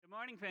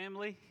morning,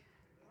 family.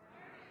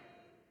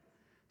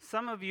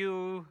 Some of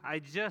you I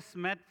just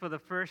met for the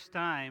first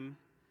time,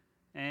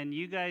 and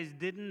you guys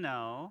didn't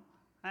know.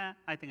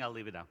 I think I'll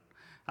leave it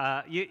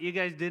out. You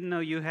guys didn't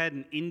know you had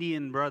an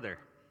Indian brother.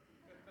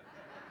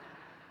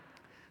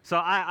 So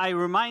I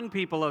remind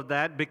people of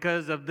that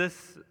because of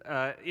this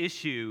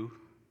issue.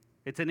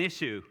 It's an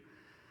issue.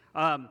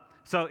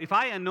 So if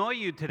I annoy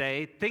you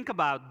today, think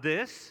about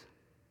this.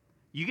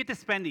 You get to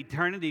spend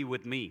eternity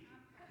with me.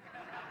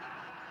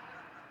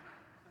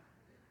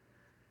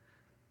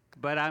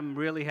 But I'm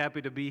really happy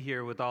to be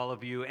here with all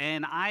of you,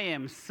 and I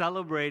am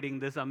celebrating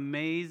this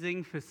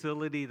amazing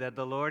facility that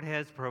the Lord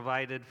has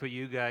provided for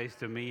you guys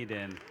to meet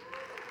in.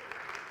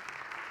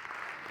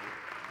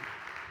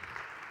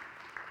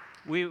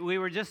 We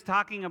were just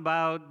talking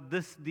about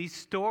these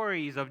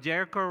stories of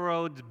Jericho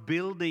Roads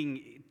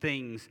building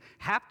things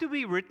have to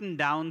be written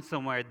down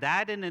somewhere.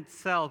 That in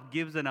itself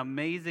gives an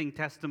amazing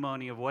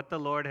testimony of what the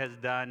Lord has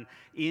done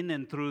in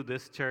and through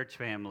this church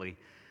family.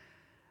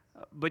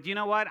 But you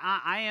know what?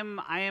 I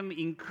am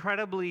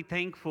incredibly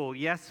thankful,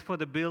 yes, for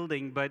the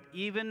building, but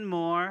even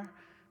more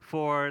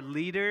for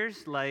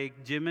leaders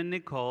like Jim and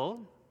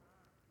Nicole,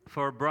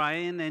 for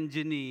Brian and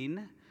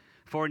Janine,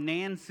 for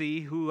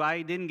Nancy, who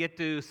I didn't get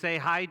to say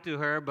hi to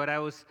her, but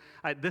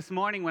this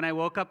morning when I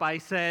woke up, I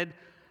said,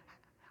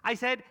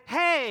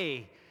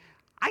 hey,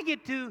 I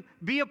get to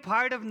be a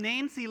part of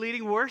Nancy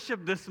leading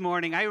worship this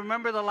morning. I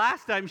remember the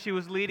last time she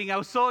was leading, I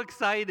was so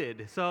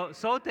excited,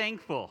 so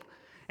thankful,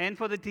 and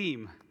for the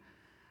team.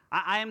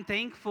 I am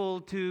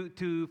thankful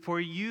for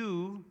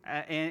you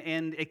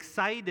and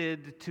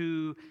excited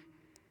to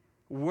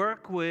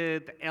work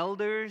with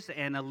elders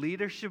and a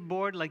leadership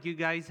board like you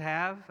guys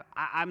have.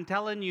 I'm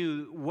telling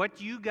you, what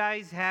you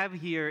guys have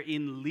here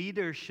in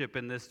leadership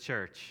in this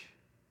church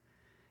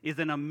is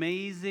an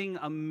amazing,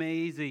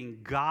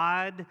 amazing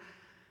God-appointed,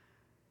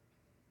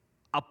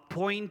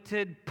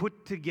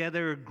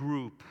 put-together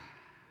group.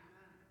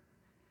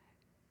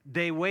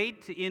 They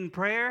wait in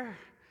prayer.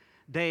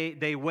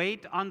 They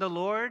wait on the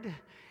Lord,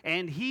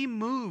 and He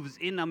moves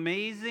in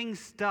amazing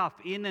stuff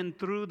in and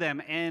through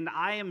them. And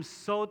I am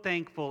so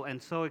thankful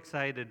and so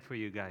excited for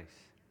you guys.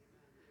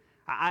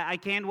 I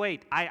can't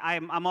wait.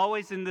 I'm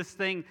always in this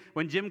thing.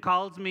 When Jim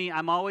calls me,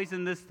 I'm always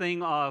in this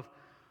thing of,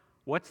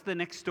 what's the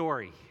next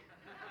story?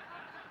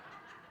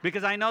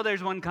 Because I know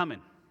there's one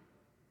coming.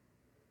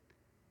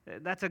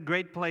 That's a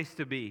great place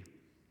to be.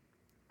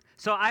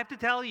 So I have to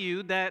tell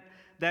you that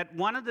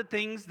one of the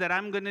things that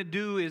I'm going to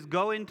do is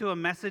go into a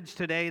message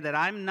today that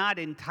I'm not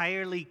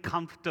entirely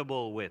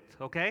comfortable with,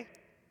 okay?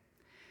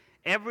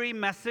 Every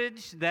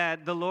message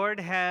that the Lord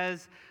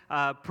has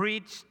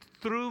preached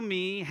through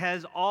me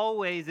has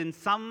always in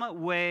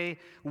some way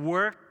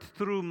worked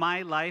through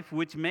my life,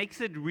 which makes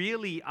it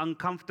really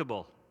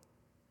uncomfortable.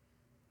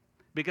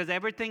 Because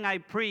everything I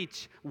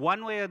preach,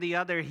 one way or the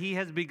other, He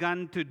has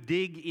begun to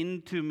dig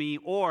into me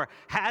or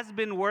has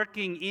been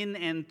working in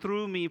and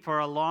through me for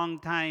a long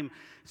time.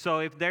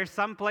 So if there's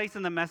some place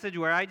in the message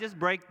where I just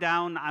break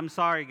down, I'm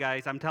sorry,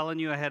 guys. I'm telling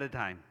you ahead of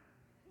time.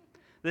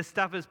 This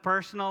stuff is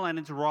personal and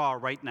it's raw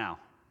right now.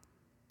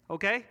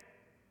 Okay?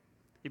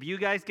 If you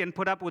guys can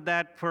put up with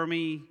that for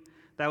me,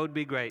 that would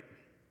be great.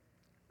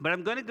 But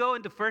I'm going to go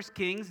into 1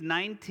 Kings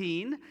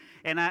 19,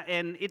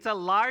 and it's a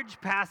large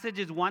passage,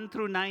 it's 1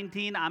 through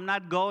 19. I'm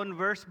not going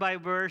verse by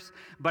verse,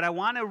 but I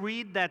want to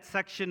read that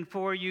section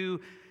for you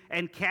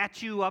and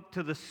catch you up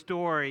to the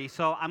story.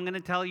 So I'm going to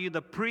tell you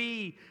the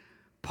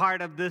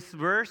part of this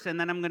verse, and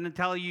then I'm going to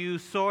tell you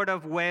sort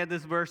of where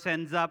this verse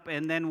ends up,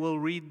 and then we'll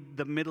read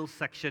the middle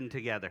section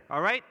together.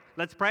 All right?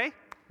 Let's pray.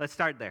 Let's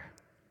start there.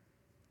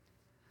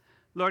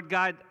 Lord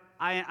God,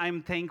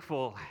 I'm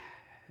thankful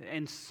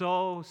and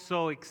so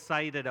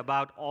excited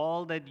about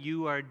all that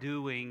you are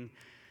doing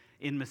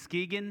in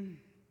Muskegon,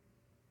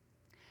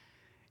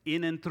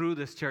 in and through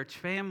this church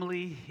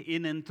family,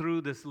 in and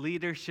through this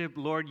leadership.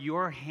 Lord,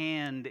 your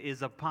hand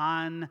is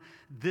upon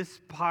this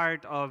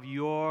part of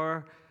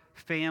your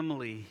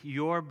family,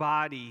 your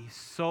body,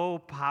 so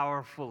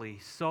powerfully,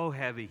 so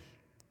heavy.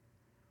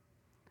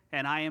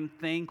 And I am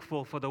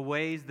thankful for the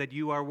ways that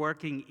you are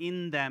working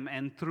in them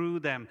and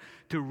through them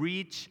to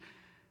reach,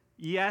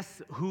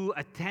 yes, who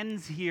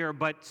attends here,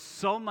 but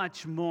so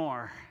much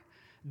more.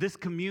 This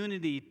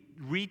community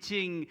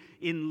reaching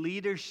in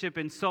leadership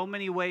in so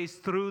many ways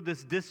through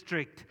this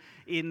district,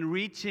 in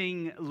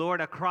reaching,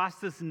 Lord, across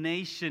this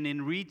nation,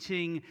 in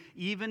reaching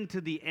even to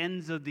the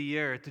ends of the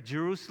earth,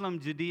 Jerusalem,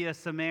 Judea,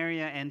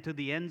 Samaria, and to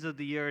the ends of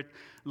the earth.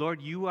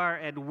 Lord, you are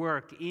at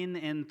work in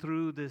and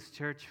through this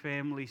church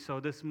family. So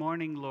this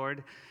morning,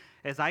 Lord,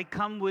 as I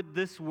come with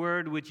this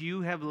word which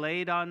you have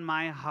laid on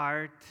my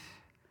heart,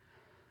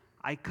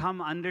 I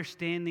come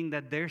understanding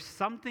that there's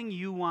something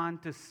you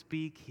want to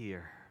speak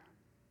here.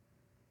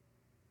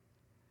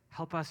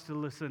 Help us to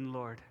listen,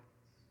 Lord.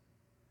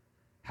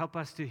 Help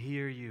us to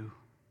hear you.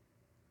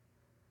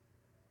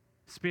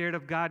 Spirit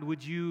of God,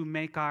 would you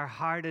make our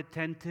heart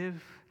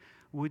attentive?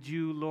 Would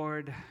you,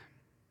 Lord,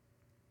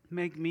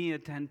 make me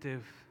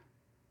attentive?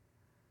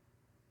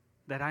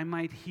 that I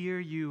might hear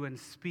you and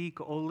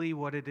speak only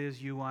what it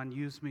is you want.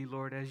 Use me,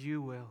 Lord, as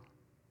you will.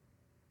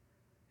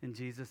 In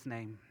Jesus'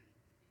 name,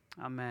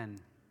 amen.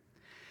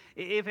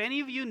 If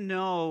any of you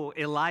know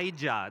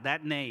Elijah,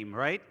 that name,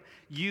 right?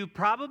 You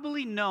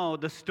probably know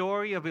the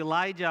story of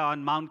Elijah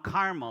on Mount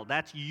Carmel.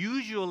 That's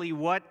usually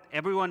what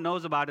everyone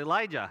knows about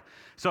Elijah.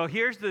 So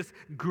here's this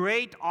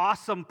great,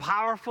 awesome,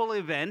 powerful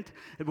event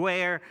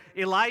where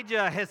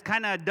Elijah has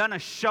kind of done a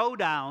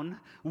showdown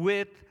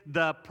with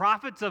the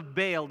prophets of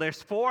Baal.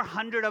 There's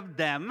 400 of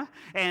them,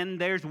 and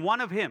there's one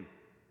of him.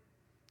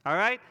 All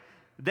right?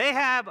 They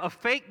have a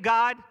fake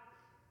God.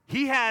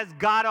 He has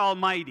God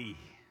Almighty.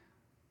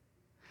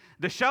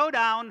 The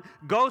showdown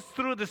goes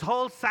through this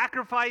whole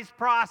sacrifice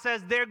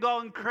process. They're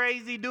going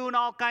crazy, doing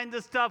all kinds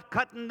of stuff,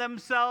 cutting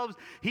themselves.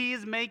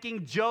 He's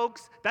making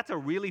jokes. That's a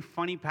really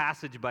funny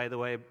passage, by the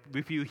way,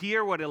 if you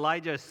hear what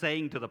Elijah is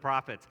saying to the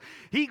prophets.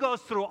 He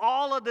goes through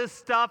all of this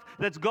stuff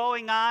that's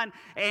going on,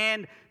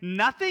 and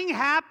nothing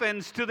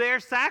happens to their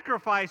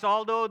sacrifice,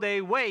 although they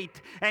wait.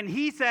 And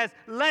he says,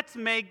 let's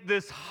make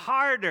this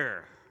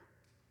harder.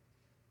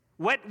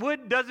 Wet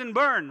wood doesn't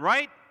burn,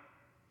 right?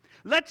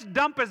 Let's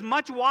dump as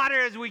much water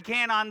as we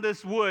can on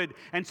this wood.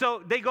 And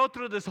so they go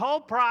through this whole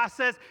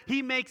process.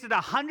 He makes it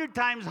 100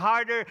 times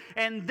harder.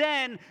 And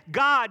then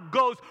God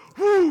goes,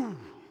 whoo!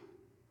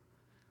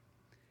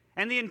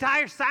 And the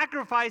entire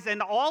sacrifice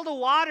and all the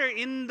water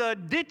in the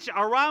ditch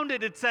around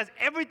it, it says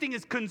everything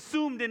is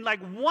consumed in like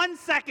 1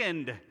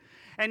 second.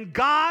 And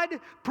God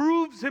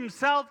proves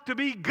himself to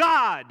be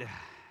God.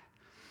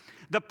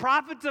 The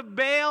prophets of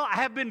Baal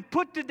have been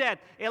put to death.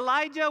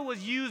 Elijah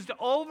was used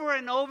over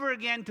and over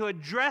again to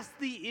address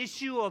the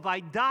issue of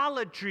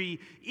idolatry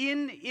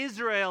in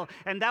Israel.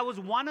 And that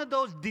was one of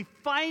those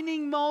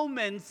defining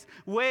moments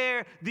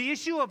where the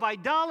issue of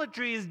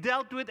idolatry is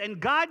dealt with, and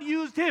God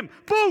used him.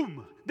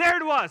 Boom! There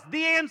it was,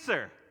 the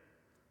answer.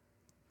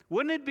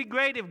 Wouldn't it be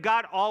great if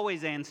God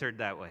always answered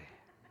that way?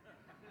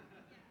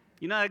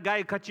 You know that guy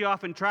who cut you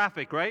off in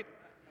traffic, right?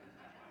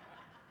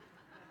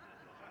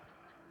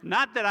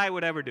 Not that I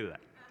would ever do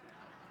that.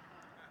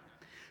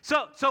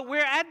 So we're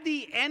at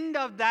the end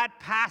of that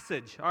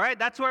passage, all right?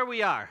 That's where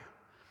we are.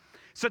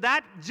 So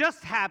that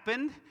just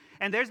happened,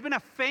 and there's been a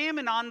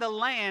famine on the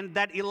land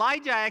that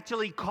Elijah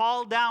actually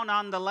called down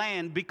on the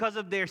land because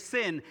of their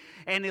sin.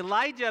 And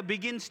Elijah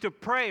begins to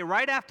pray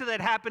right after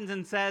that happens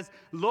and says,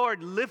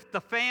 Lord, lift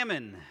the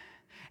famine.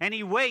 And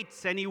he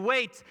waits, and he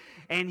waits,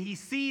 and he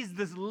sees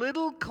this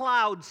little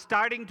cloud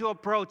starting to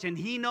approach, and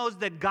he knows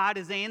that God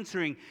is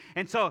answering.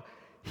 And so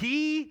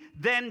he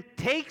then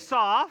takes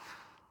off,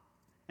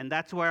 and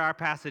that's where our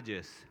passage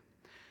is.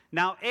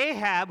 Now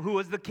Ahab, who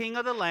was the king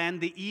of the land,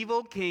 the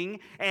evil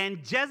king, and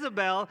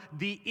Jezebel,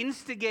 the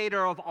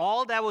instigator of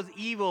all that was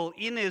evil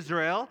in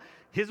Israel,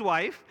 his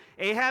wife,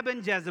 Ahab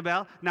and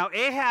Jezebel. Now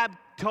Ahab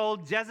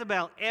told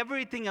Jezebel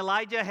everything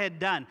Elijah had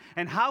done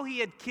and how he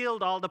had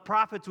killed all the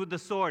prophets with the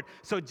sword.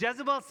 So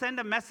Jezebel sent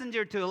a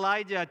messenger to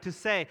Elijah to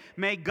say,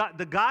 may God,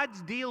 the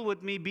gods deal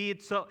with me, be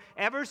it so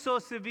ever so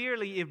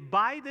severely, if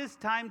by this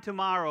time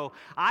tomorrow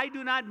I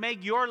do not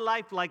make your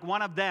life like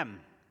one of them.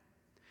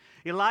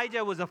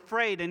 Elijah was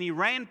afraid and he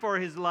ran for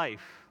his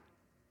life.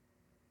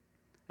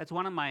 That's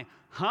one of my,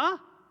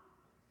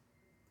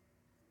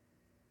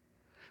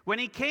 When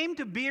he came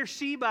to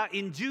Beersheba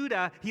in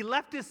Judah, he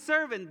left his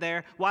servant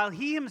there while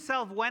he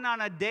himself went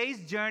on a day's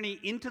journey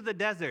into the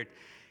desert.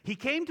 He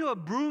came to a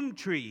broom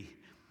tree,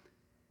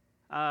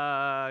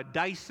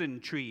 Dyson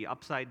tree,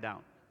 upside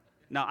down.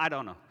 No, I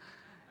don't know.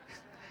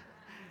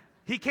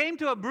 He came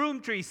to a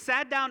broom tree,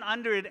 sat down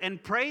under it,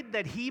 and prayed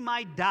that he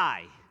might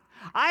die.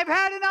 I've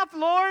had enough,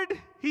 Lord,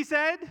 he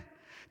said.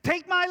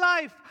 Take my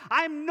life.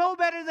 I'm no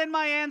better than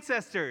my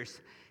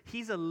ancestors.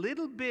 He's a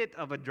little bit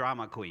of a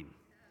drama queen.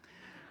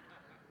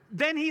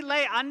 Then he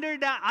lay under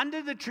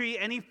the tree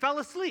and he fell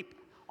asleep.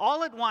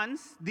 All at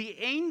once, an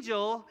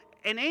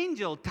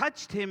angel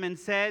touched him and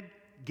said,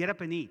 get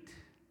up and eat.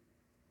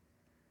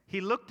 He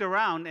looked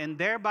around, and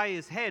there by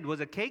his head was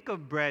a cake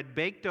of bread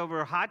baked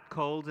over hot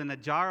coals and a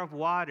jar of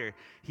water.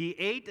 He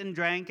ate and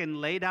drank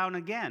and lay down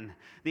again.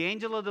 The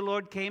angel of the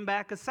Lord came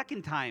back a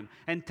second time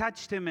and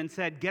touched him and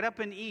said, get up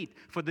and eat,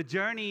 for the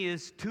journey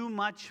is too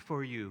much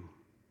for you.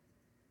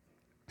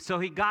 So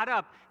he got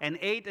up and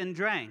ate and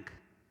drank.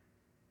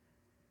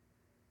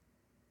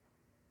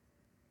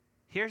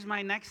 Here's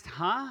my next,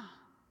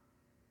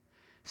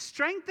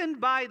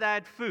 Strengthened by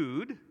that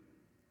food,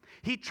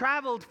 he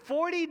traveled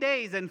 40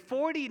 days and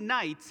 40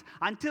 nights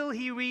until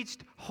he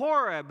reached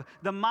Horeb,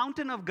 the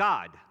mountain of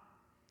God.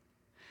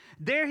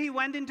 There he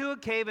went into a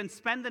cave and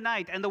spent the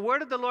night, and the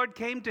word of the Lord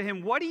came to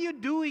him, what are you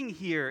doing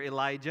here,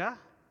 Elijah?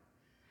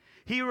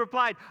 He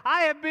replied,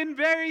 I have been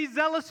very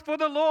zealous for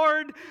the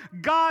Lord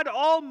God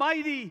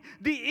Almighty.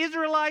 The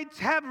Israelites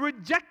have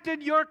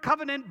rejected your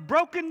covenant,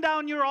 broken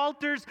down your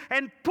altars,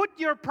 and put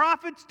your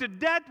prophets to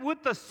death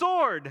with the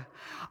sword.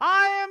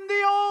 I am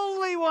the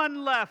only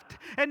one left,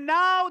 and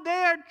now they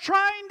are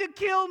trying to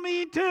kill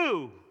me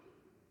too.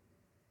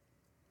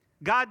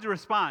 God's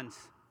response,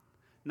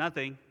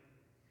 nothing.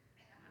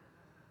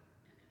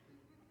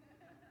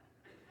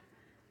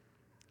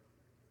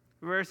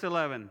 Verse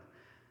 11.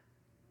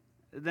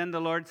 Then the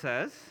Lord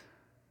says,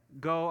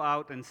 "Go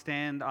out and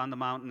stand on the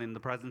mountain in the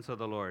presence of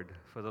the Lord,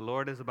 for the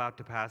Lord is about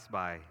to pass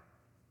by."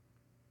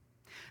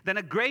 Then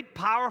a great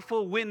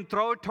powerful wind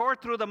tore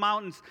through the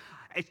mountains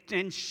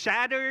and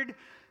shattered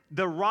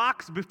the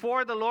rocks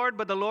before the Lord,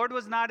 but the Lord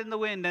was not in the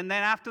wind. And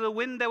then after the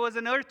wind there was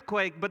an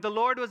earthquake, but the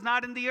Lord was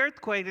not in the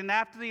earthquake. And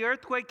after the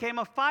earthquake came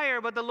a fire,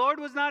 but the Lord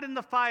was not in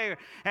the fire.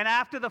 And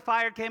after the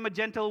fire came a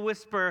gentle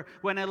whisper.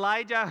 When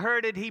Elijah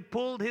heard it, he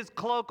pulled his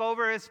cloak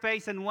over his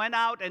face and went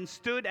out and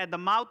stood at the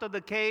mouth of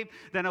the cave.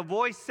 Then a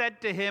voice said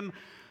to him,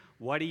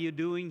 "What are you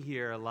doing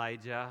here,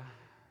 Elijah?"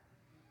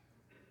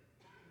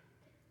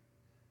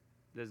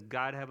 Does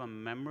God have a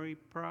memory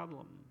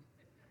problem?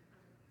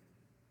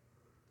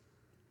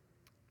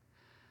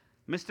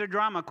 Mr.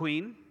 Drama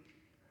Queen,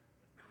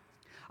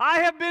 "I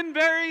have been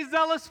very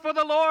zealous for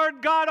the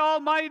Lord God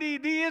Almighty.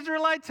 The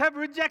Israelites have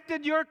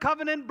rejected your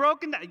covenant,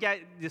 broken." Yeah,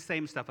 the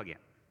same stuff again.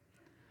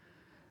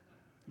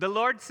 The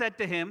Lord said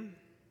to him,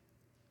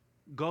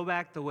 "Go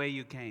back the way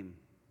you came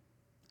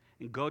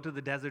and go to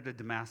the desert of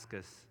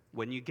Damascus.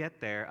 When you get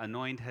there,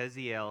 anoint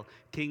Hazael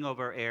king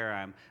over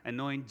Aram,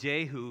 anoint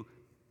Jehu,"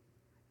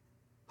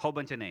 whole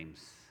bunch of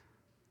names.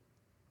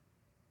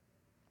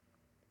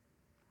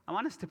 I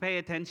want us to pay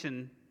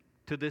attention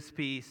to this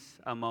piece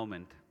a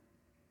moment.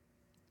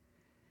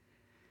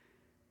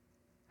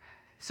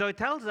 So it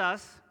tells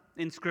us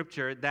in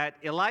Scripture that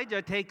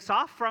Elijah takes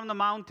off from the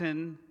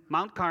mountain,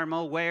 Mount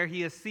Carmel, where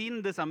he has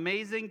seen this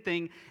amazing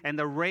thing, and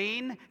the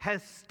rain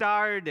has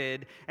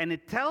started. And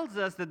it tells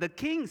us that the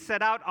king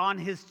set out on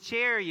his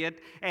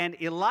chariot,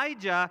 and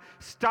Elijah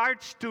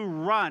starts to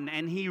run.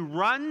 And he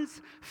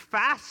runs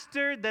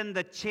faster than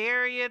the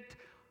chariot,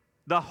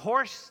 the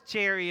horse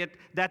chariot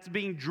that's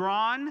being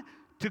drawn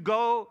to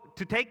go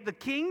to take the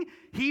king.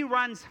 He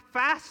runs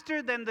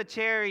faster than the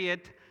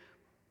chariot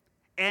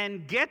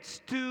and gets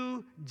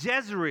to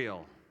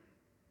Jezreel.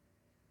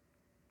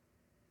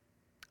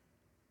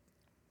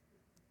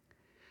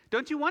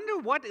 Don't you wonder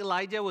what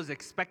Elijah was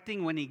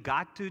expecting when he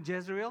got to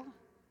Jezreel?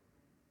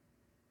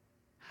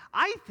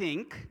 I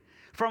think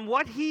from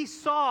what he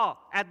saw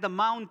at the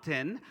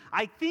mountain,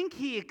 I think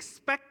he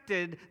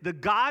expected the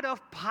God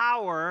of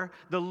power,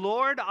 the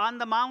Lord on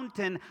the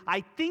mountain.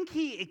 I think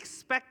he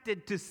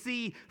expected to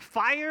see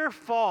fire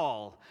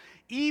fall,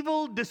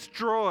 evil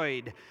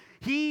destroyed.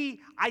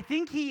 I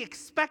think he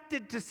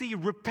expected to see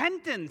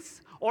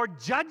repentance or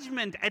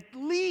judgment at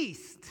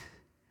least,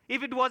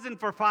 if it wasn't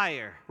for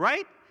fire,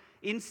 right?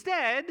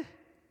 Instead,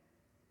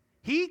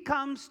 he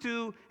comes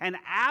to an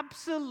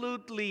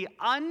absolutely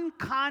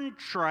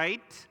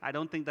uncontrite, I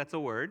don't think that's a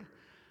word,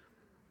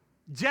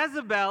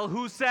 Jezebel,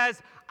 who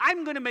says,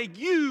 "I'm going to make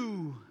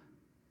you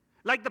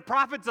like the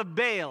prophets of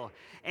Baal."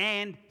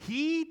 And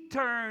he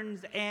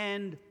turns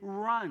and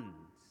runs.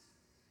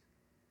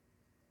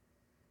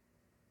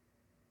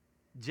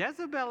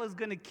 Jezebel is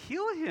going to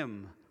kill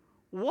him.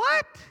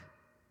 What?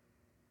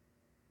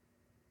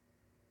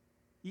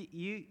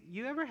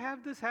 You ever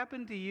have this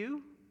happen to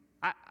you?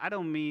 I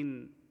don't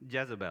mean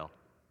Jezebel,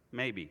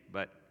 maybe,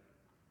 but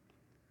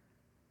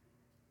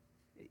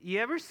you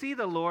ever see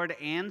the Lord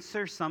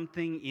answer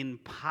something in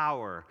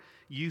power?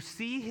 You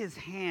see his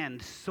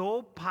hand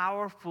so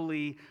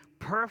powerfully,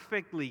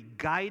 perfectly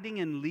guiding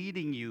and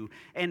leading you,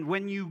 and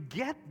when you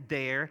get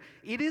there,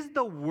 it is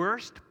the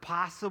worst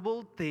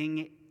possible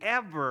thing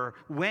ever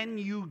when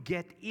you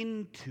get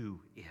into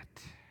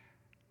it.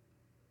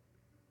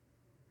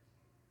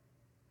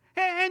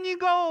 And you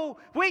go,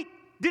 "Wait,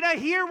 did I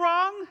hear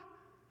wrong?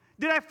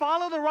 Did I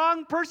follow the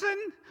wrong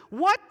person?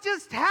 What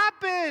just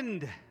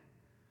happened?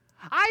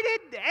 I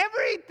did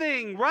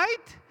everything,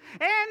 right?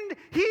 And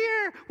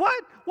here,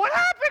 what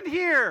happened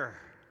here?"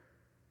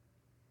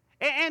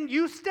 And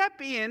you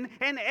step in,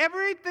 and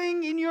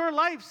everything in your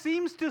life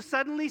seems to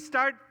suddenly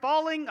start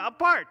falling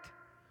apart.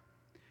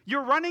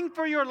 You're running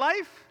for your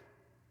life.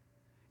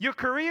 Your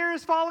career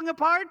is falling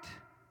apart.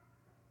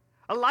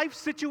 A life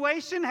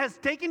situation has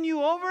taken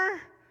you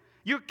over.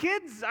 Your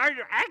kids are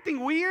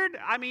acting weird.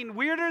 I mean,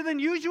 weirder than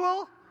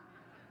usual.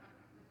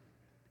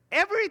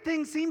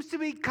 Everything seems to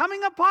be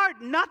coming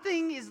apart.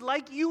 Nothing is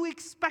like you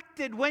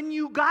expected when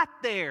you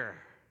got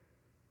there.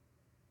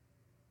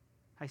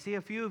 I see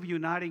a few of you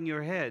nodding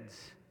your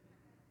heads.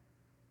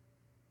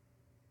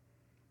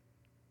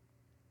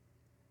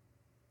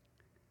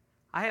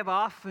 I have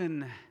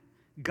often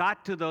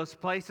got to those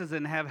places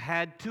and have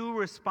had two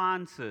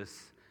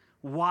responses.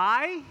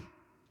 Why?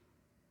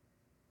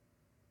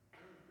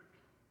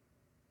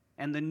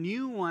 And the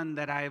new one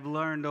that I've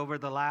learned over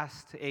the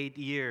last 8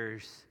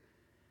 years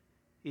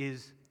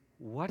is,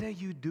 what are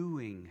you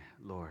doing,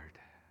 Lord?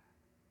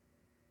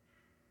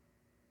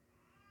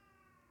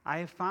 I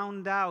have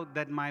found out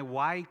that my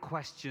why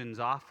questions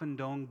often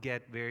don't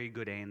get very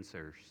good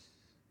answers.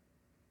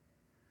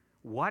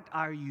 What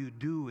are you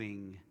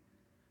doing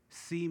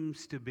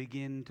seems to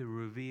begin to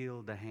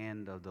reveal the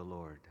hand of the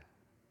Lord.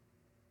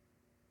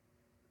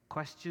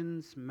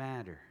 Questions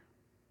matter.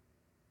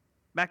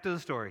 Back to the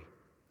story.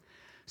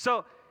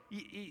 So,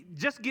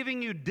 just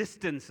giving you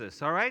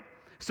distances, all right?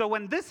 So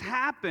when this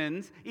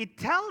happens, it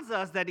tells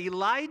us that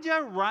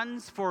Elijah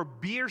runs for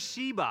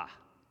Beersheba.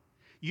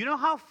 You know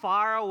how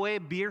far away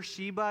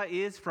Beersheba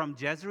is from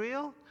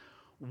Jezreel?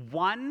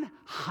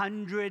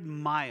 100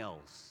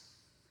 miles.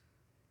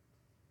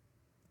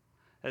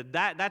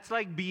 That's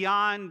like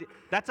beyond,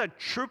 that's a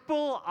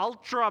triple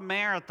ultra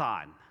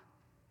marathon.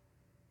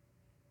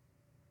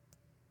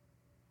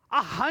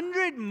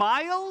 100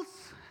 miles?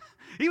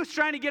 He was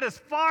trying to get as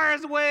far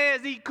away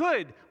as he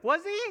could.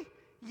 Was he?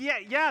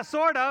 Yeah,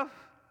 sort of.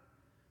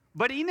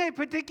 But in a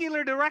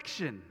particular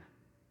direction.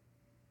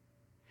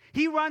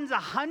 He runs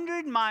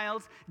 100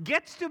 miles,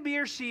 gets to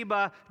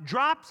Beersheba,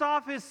 drops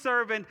off his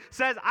servant,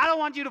 says, I don't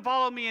want you to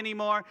follow me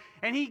anymore.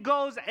 And he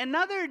goes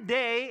another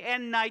day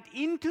and night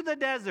into the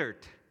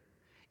desert,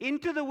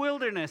 into the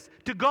wilderness,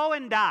 to go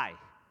and die.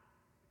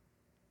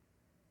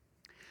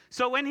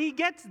 So when he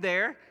gets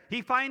there,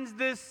 he finds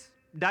this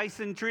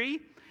Dyson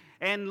tree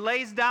and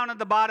lays down at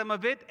the bottom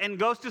of it and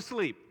goes to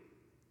sleep.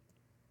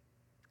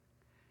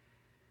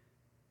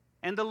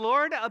 And the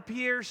Lord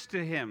appears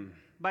to him.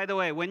 By the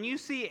way, when you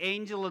see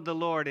angel of the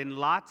Lord in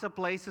lots of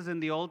places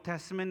in the Old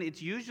Testament,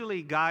 it's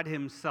usually God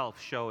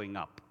himself showing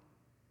up.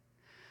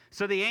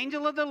 So the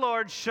angel of the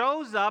Lord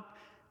shows up,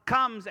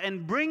 comes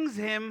and brings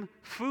him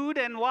food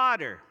and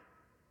water.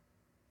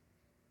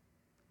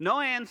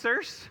 No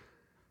answers.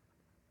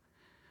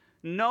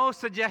 No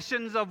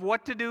suggestions of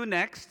what to do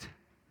next.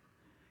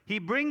 He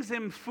brings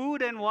him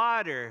food and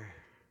water.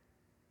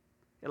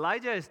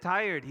 Elijah is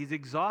tired. He's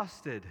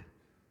exhausted.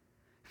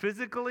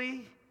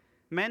 Physically,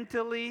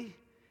 mentally,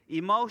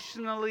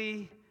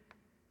 emotionally,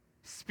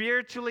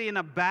 spiritually in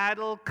a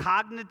battle,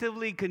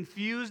 cognitively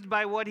confused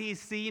by what he's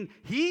seen.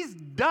 He's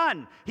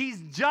done.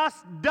 He's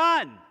just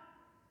done.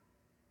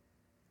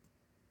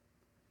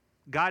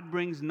 God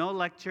brings no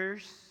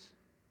lectures,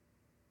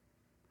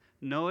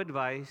 no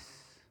advice,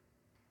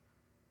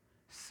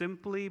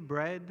 simply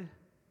bread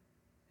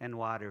and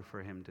water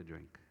for him to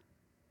drink.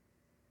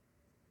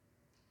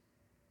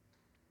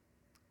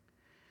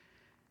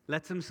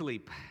 Lets him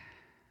sleep.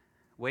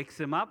 Wakes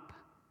him up,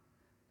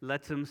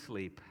 lets him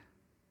sleep.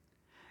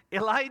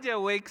 Elijah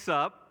wakes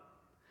up,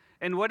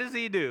 and what does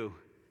he do?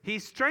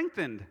 He's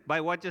strengthened by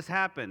what just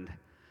happened.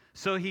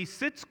 So he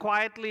sits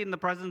quietly in the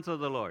presence of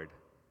the Lord.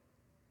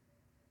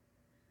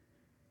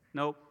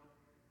 Nope,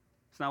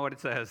 that's not what it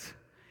says.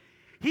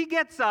 He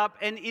gets up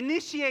and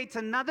initiates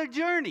another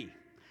journey.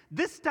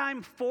 This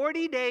time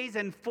 40 days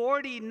and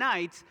 40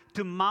 nights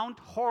to Mount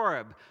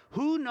Horeb.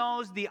 Who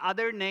knows the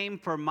other name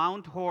for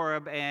Mount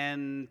Horeb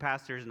and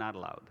pastors not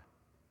allowed?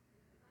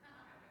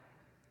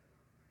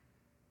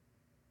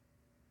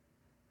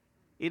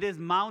 It is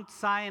Mount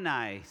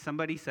Sinai.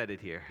 Somebody said it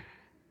here.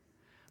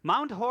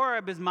 Mount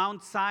Horeb is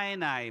Mount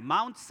Sinai.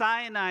 Mount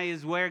Sinai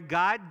is where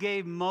God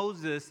gave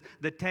Moses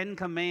the 10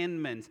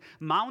 Commandments.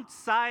 Mount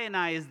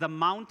Sinai is the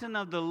mountain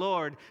of the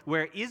Lord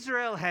where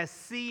Israel has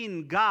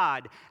seen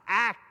God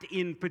act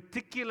in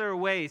particular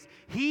ways.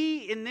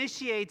 He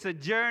initiates a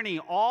journey,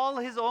 all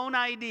his own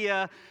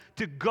idea,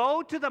 to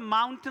go to the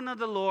mountain of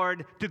the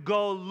Lord to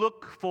go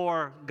look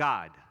for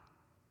God.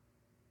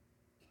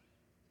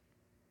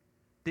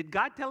 Did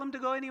God tell him to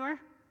go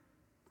anywhere?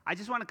 I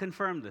just want to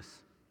confirm this.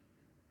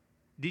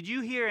 Did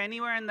you hear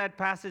anywhere in that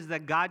passage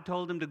that God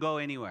told him to go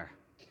anywhere?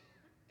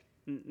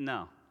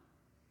 No.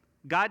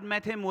 God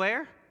met him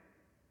where?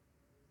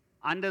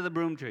 Under the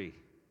broom tree.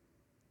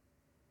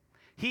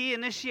 He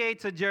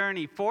initiates a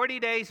journey. 40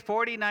 days,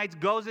 40 nights,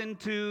 goes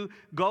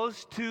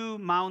to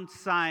Mount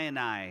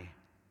Sinai.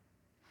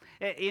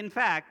 In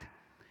fact,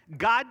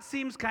 God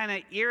seems kind of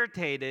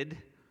irritated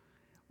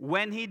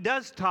when he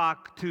does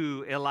talk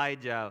to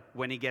Elijah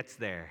when he gets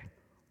there.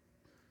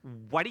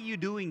 What are you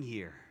doing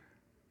here?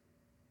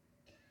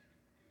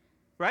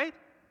 Right?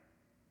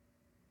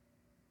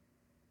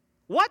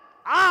 What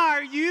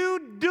are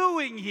you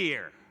doing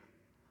here?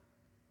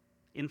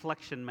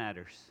 Inflection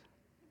matters.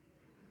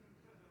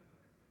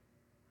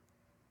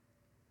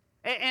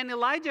 And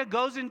Elijah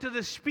goes into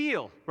the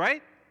spiel,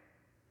 right?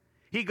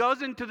 He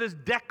goes into this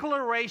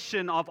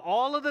declaration of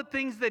all of the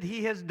things that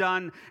he has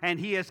done, and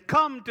he has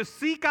come to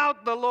seek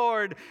out the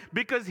Lord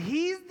because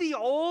he's the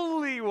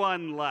only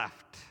one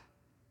left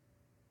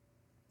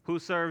who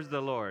serves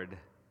the Lord.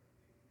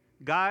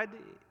 God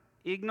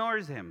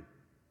ignores him.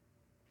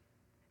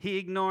 He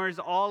ignores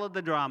all of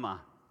the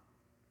drama.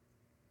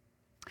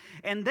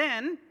 And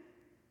then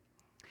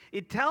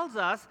it tells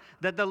us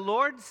that the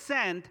Lord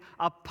sent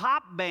a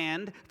pop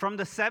band from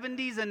the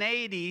 70s and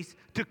 80s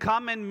to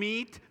come and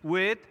meet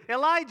with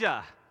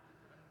Elijah.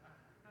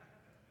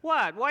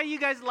 What? Why are you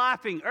guys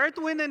laughing? Earth,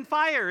 Wind, and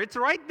Fire. It's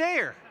right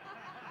there.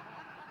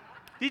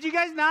 Did you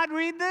guys not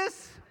read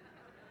this?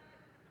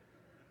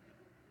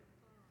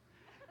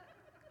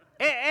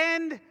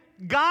 And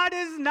God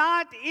is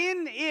not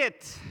in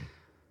it.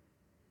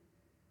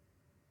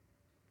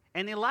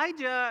 And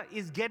Elijah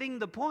is getting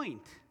the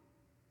point.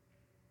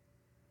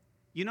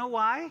 You know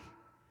why?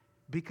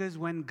 Because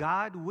when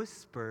God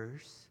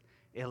whispers,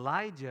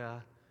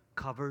 Elijah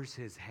covers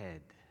his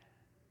head.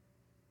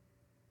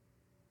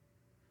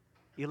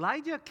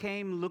 Elijah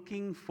came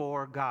looking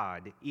for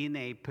God in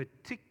a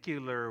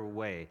particular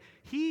way.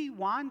 He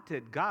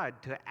wanted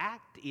God to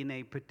act in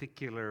a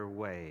particular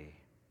way.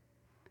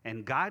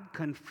 And God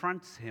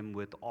confronts him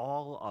with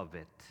all of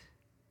it.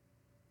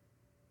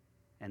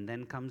 And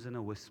then comes in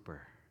a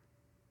whisper.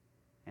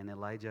 And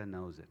Elijah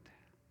knows it.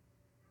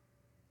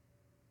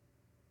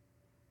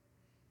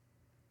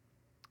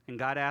 And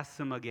God asks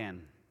him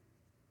again,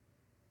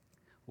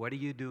 "What are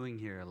you doing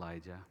here,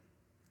 Elijah?"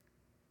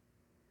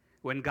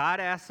 When God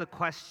asks a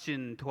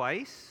question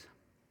twice,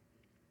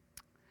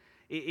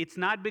 it's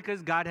not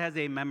because God has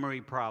a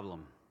memory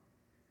problem.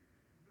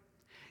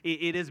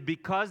 It is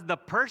because the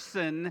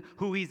person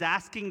who he's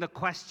asking the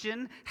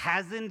question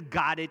hasn't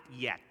got it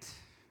yet.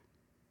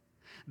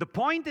 The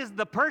point is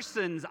the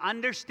person's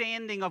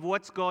understanding of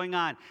what's going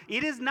on.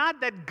 It is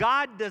not that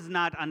God does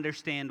not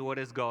understand what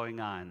is going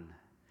on.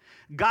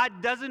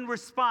 God doesn't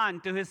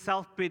respond to his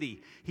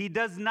self-pity. He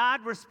does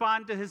not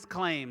respond to his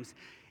claims.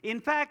 In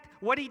fact,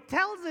 what he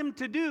tells him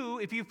to do,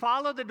 if you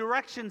follow the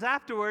directions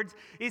afterwards,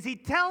 is he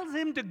tells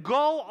him to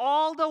go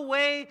all the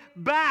way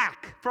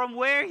back from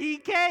where he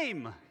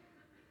came.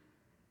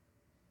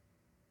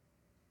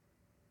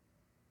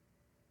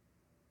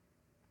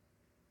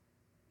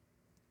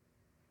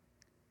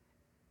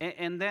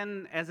 And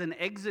then, as an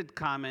exit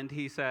comment,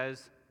 he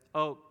says,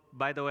 "Oh,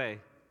 by the way,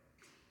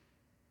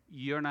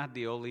 you're not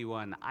the only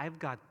one. I've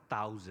got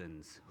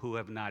thousands who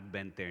have not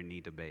bent their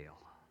knee to Baal."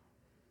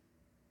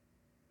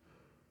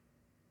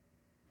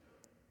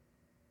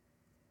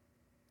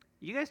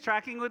 You guys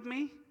tracking with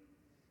me?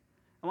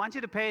 I want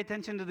you to pay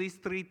attention to these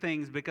three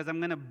things because I'm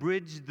going to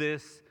bridge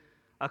this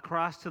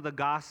across to the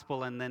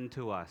gospel and then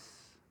to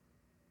us.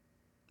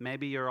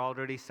 Maybe you're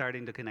already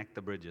starting to connect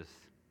the bridges.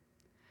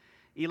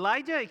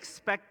 Elijah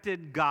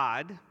expected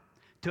God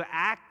to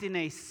act in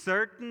a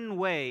certain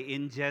way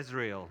in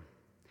Jezreel.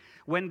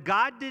 When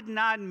God did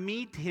not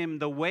meet him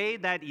the way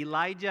that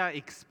Elijah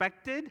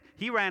expected,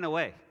 he ran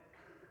away.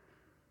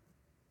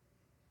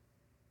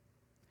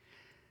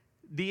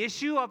 The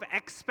issue of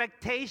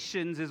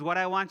expectations is what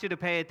I want you to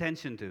pay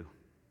attention to.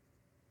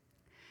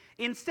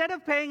 Instead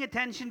of paying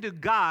attention to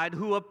God,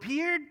 who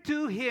appeared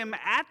to him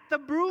at the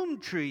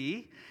broom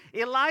tree,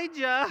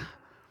 Elijah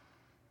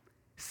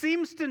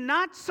seems to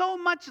not so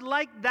much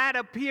like that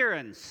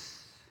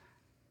appearance.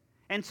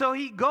 And so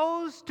he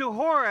goes to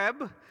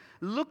Horeb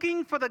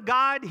looking for the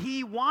God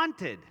he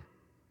wanted,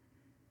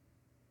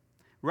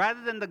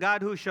 rather than the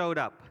God who showed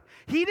up.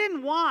 He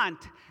didn't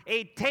want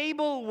a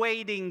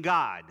table-waiting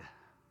God.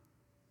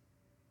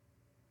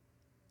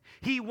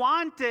 He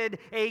wanted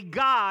a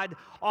God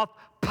of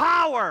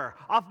power,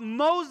 of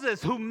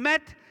Moses who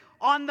met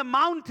on the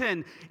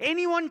mountain.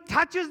 Anyone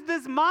touches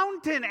this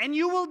mountain and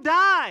you will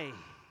die.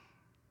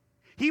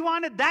 He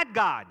wanted that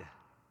God.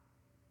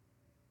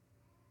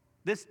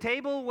 This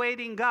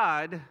table-waiting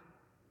God,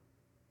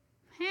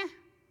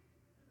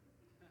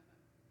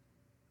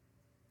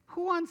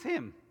 who wants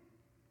him?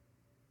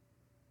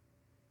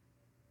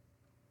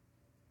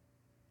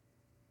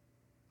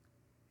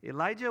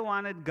 Elijah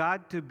wanted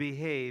God to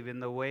behave in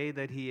the way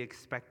that he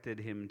expected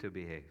him to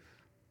behave.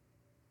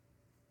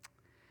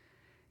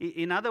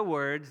 In other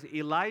words,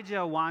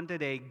 Elijah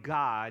wanted a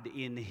God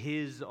in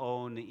his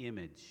own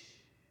image,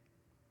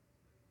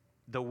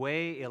 the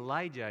way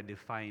Elijah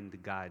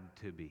defined God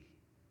to be.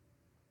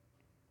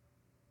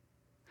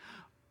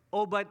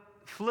 Oh, but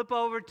flip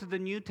over to the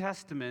New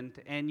Testament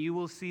and you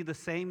will see the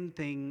same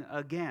thing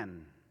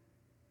again.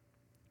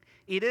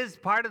 It is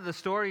part of the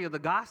story of the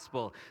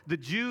gospel. The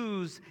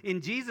Jews in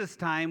Jesus'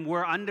 time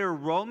were under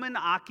Roman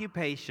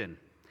occupation.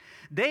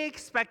 They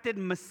expected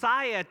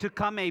Messiah to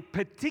come a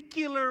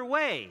particular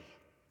way,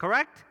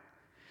 correct?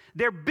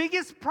 Their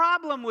biggest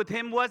problem with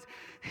him was,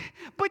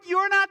 "But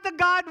you're not the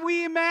God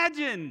we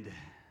imagined.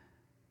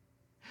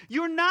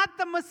 You're not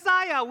the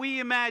Messiah we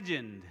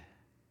imagined."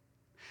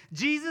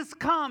 Jesus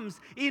comes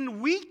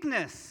in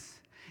weakness,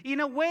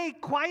 in a way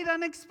quite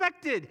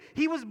unexpected.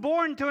 He was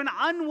born to an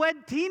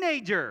unwed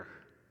teenager,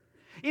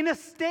 in a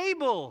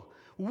stable,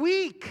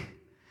 weak,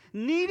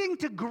 needing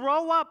to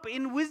grow up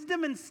in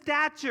wisdom and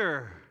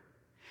stature.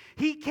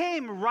 He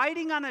came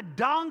riding on a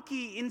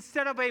donkey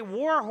instead of a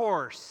war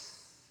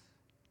horse.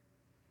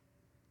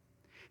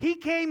 He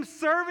came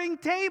serving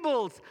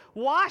tables,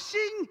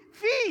 washing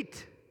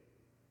feet.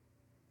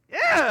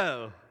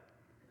 Ew!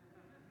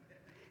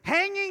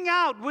 Hanging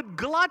out with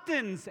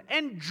gluttons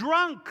and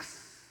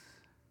drunks.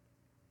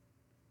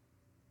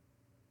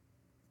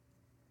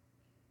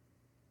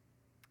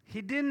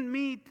 He didn't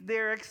meet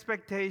their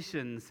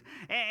expectations.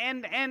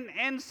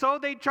 And so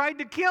they tried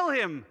to kill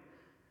him.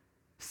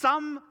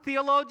 Some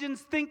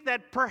theologians think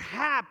that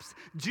perhaps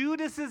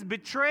Judas's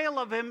betrayal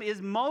of him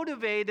is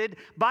motivated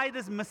by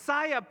this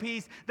Messiah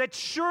piece, that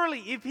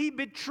surely if he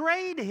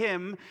betrayed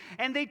him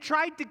and they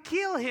tried to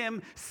kill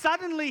him,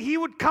 suddenly he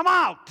would come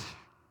out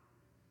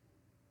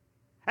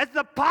as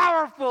the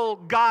powerful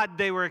God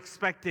they were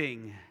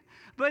expecting.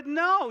 But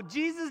no,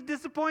 Jesus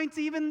disappoints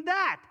even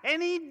that,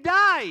 and he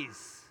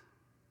dies.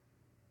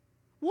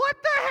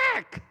 What the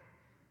heck?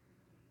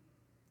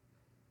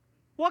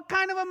 What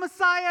kind of a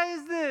Messiah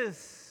is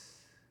this?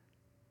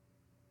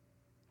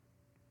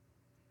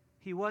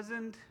 He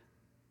wasn't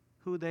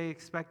who they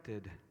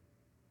expected.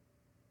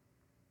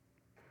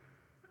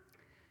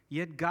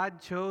 Yet God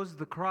chose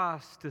the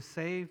cross to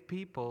save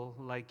people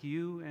like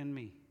you and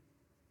me.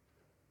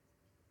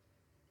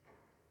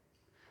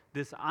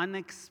 This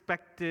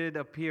unexpected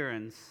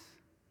appearance,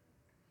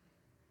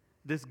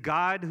 this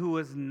God who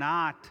was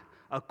not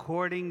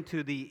according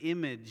to the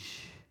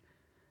image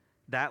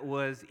that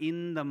was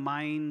in the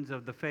minds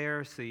of the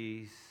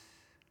Pharisees,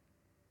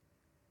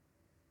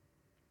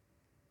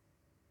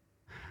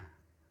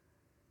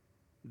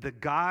 the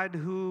God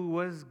who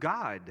was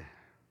God,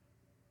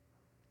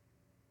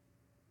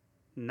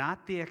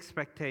 not the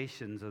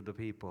expectations of the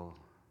people.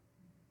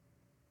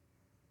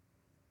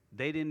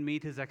 They didn't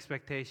meet his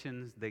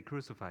expectations, they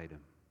crucified him.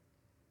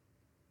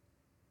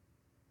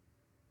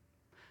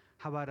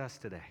 How about us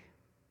today?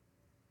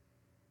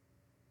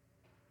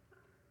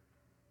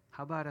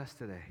 How about us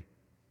today?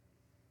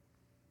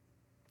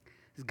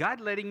 Is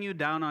God letting you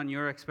down on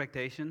your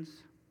expectations?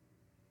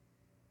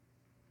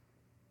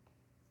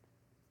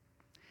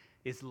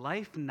 Is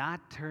life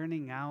not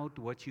turning out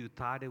what you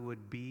thought it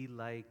would be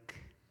like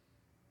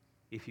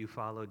if you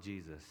followed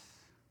Jesus?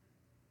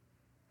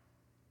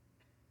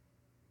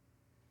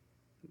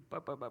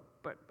 But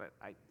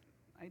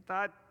I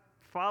thought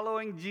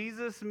following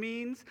Jesus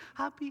means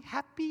I'll be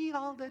happy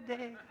all the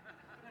day.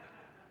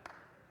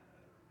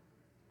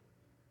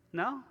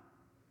 No?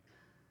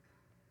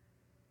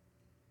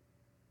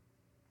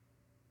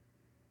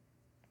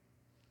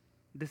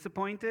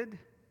 Disappointed?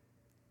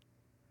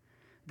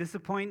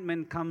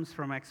 Disappointment comes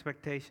from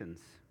expectations.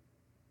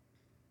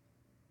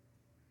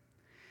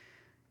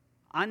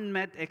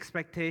 Unmet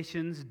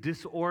expectations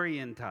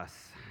disorient us.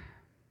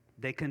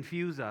 They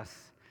confuse us.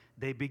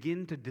 They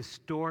begin to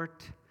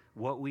distort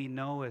what we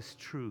know as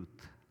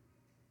truth.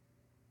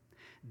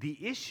 The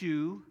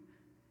issue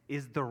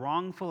is the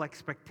wrongful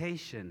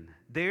expectation.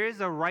 There is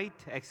a right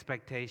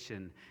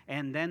expectation,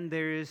 and then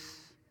there is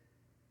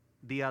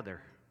the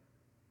other.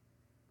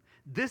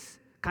 This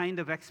kind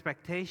of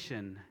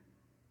expectation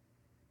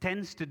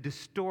tends to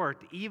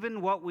distort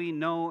even what we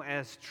know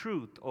as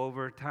truth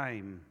over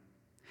time.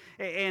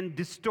 And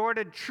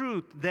distorted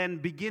truth then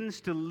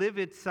begins to live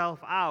itself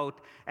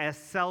out as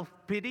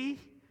self-pity,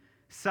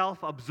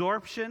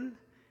 self-absorption,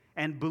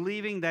 and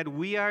believing that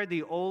we are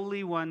the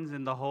only ones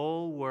in the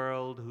whole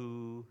world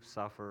who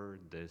suffer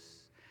this,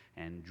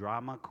 and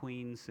drama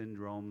queen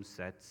syndrome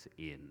sets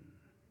in.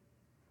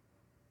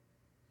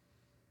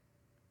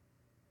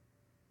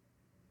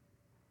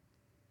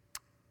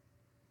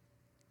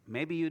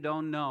 Maybe you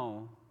don't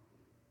know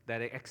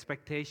that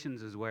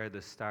expectations is where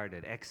this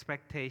started,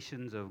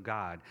 expectations of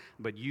God,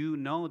 but you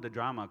know the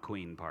drama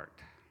queen part.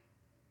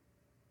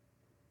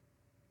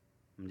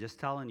 I'm just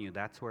telling you,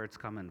 that's where it's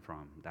coming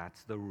from.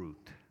 That's the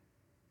root.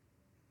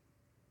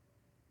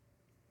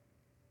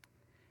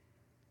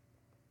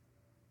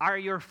 Are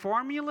your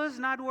formulas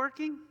not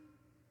working?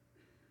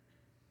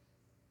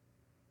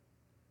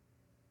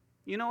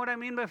 You know what I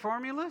mean by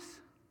formulas?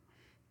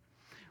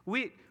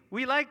 We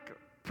like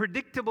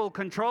predictable,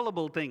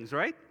 controllable things,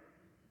 right?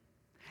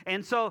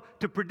 And so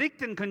to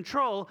predict and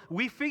control,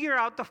 we figure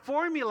out the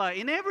formula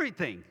in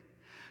everything.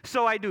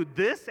 So I do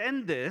this,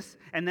 and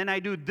then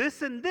I do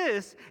this,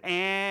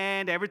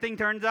 and everything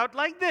turns out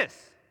like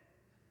this.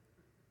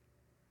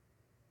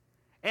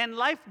 And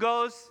life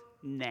goes,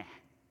 nah.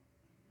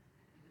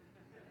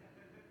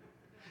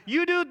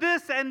 You do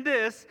this, and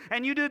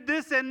you do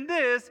this,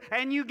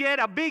 and you get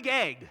a big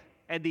egg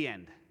at the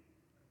end.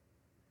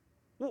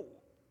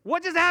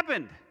 What just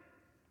happened?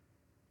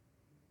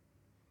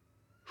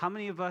 How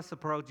many of us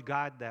approach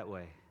God that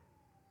way?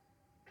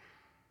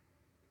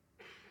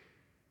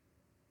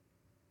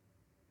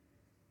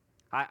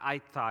 I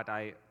thought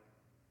I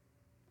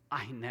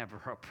never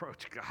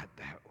approach God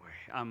that way.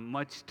 I'm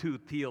much too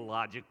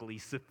theologically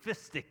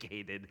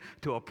sophisticated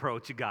to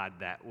approach God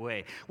that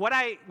way. What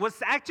I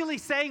was actually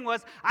saying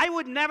was, I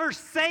would never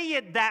say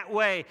it that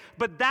way,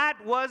 but that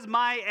was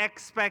my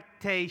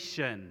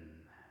expectation.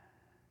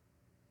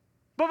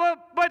 But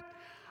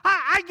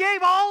I gave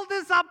all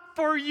this up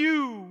for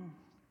you.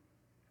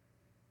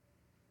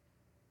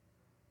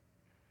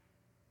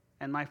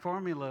 And my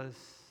formulas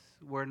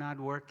were not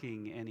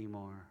working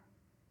anymore.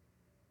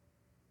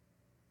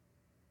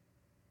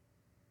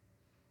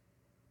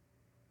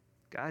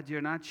 God, you're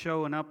not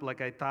showing up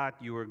like I thought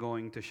you were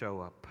going to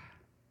show up.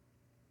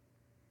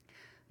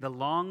 The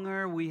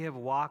longer we have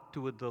walked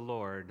with the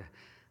Lord,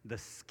 the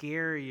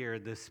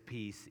scarier this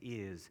piece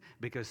is,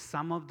 because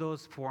some of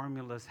those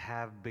formulas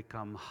have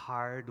become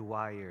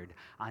hardwired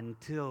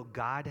until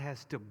God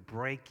has to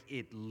break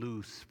it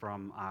loose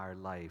from our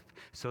life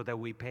so that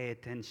we pay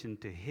attention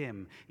to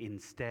Him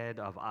instead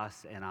of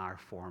us and our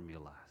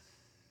formulas.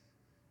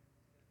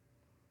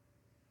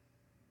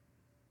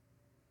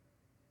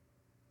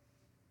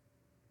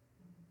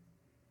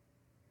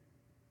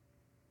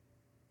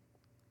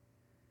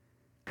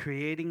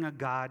 Creating a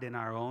God in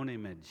our own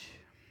image.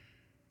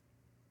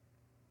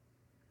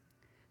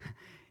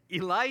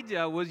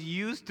 Elijah was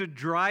used to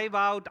drive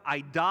out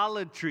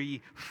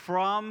idolatry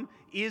from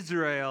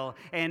Israel.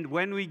 And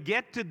when we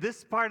get to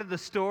this part of the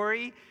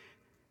story,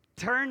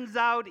 turns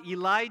out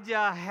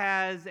Elijah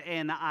has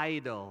an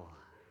idol,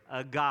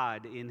 a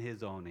god in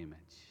his own image.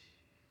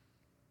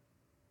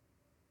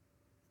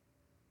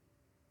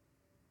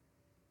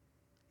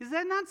 Is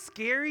that not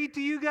scary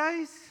to you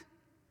guys?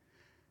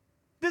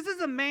 This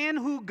is a man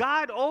who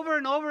God over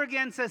and over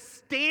again says,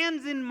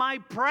 stands in my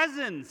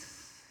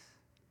presence.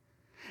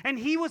 And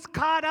he was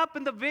caught up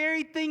in the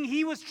very thing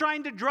he was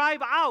trying to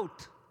drive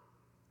out.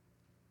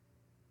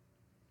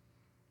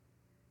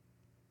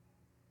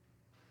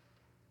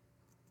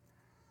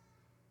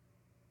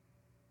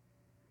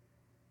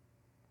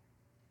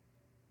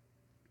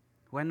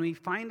 When we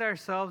find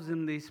ourselves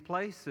in these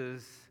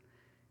places,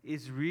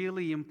 it's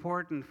really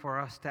important for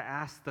us to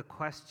ask the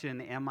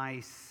question, am I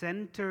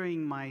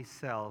centering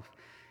myself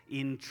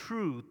in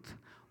truth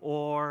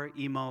or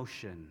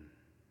emotion?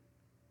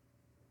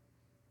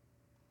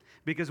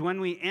 Because when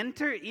we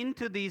enter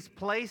into these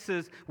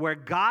places where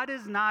God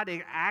is not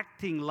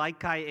acting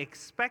like I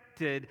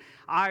expected,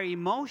 our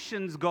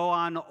emotions go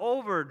on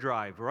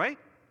overdrive, right?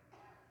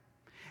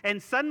 And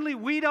suddenly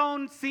we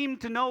don't seem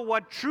to know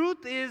what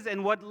truth is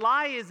and what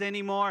lie is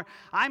anymore.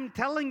 I'm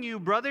telling you,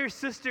 brothers,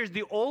 sisters,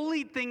 the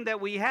only thing that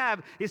we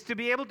have is to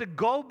be able to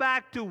go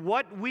back to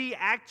what we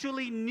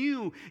actually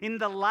knew in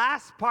the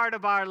last part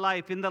of our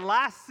life, in the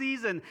last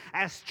season,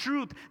 as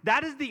truth.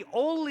 That is the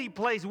only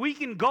place we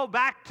can go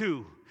back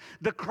to.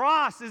 The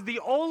cross is the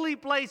only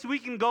place we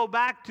can go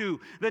back to.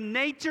 The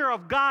nature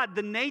of God,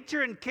 the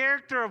nature and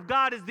character of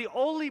God is the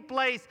only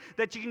place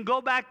that you can go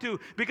back to,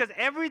 because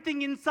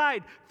everything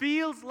inside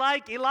feels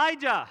like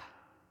Elijah.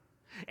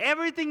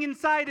 Everything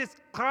inside is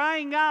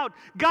crying out,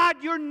 God,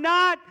 you're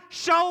not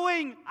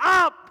showing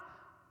up.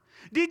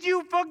 Did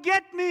you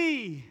forget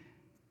me?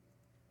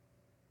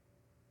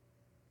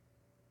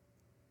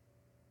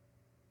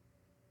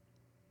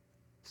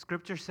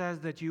 Scripture says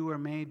that you were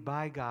made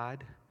by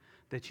God,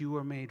 that you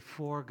were made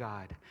for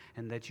God,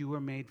 and that you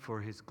were made for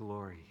His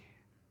glory.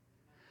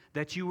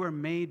 That you were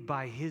made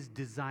by His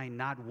design.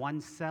 Not one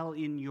cell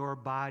in your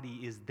body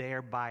is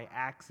there by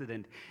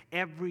accident.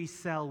 Every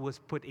cell was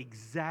put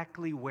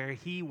exactly where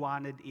He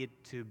wanted it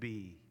to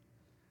be.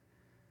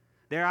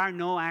 There are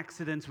no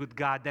accidents with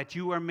God, that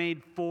you are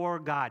made for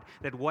God,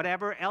 that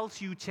whatever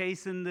else you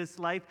chase in this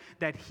life,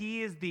 that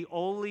He is the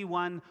only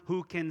one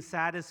who can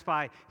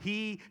satisfy.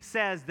 He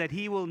says that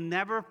He will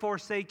never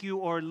forsake you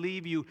or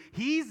leave you.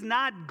 He's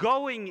not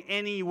going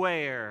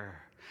anywhere.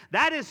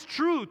 That is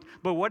truth.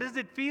 But what does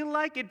it feel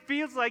like? It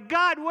feels like,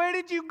 God, where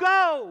did you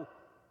go?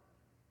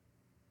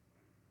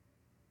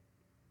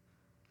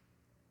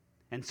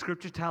 And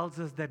Scripture tells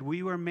us that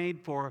we were made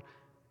for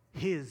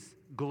His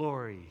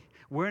glory.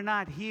 We're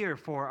not here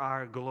for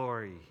our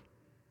glory.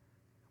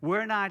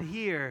 We're not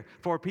here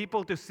for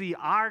people to see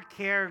our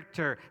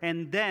character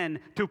and then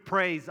to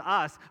praise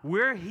us.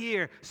 We're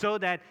here so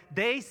that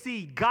they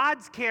see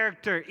God's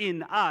character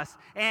in us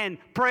and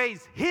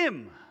praise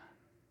Him.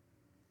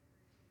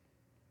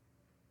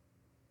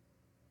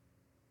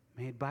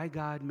 Made by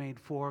God, made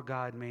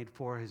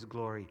for His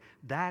glory.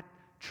 That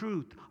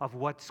truth of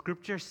what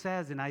Scripture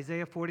says in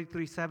Isaiah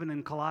 43:7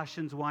 and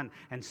Colossians 1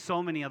 and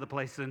so many other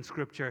places in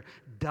Scripture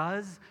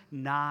does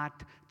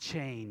not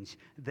change.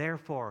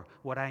 Therefore,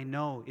 what I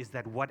know is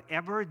that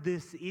whatever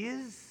this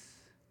is,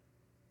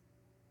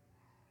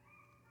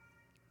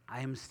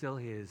 I am still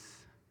His.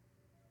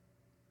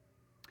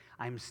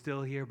 I'm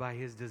still here by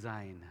His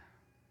design.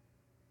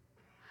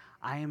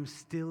 I am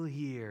still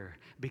here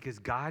because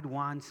God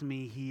wants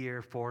me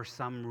here for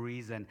some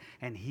reason.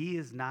 And He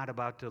is not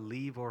about to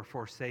leave or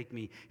forsake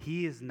me.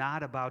 He is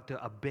not about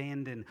to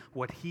abandon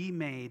what He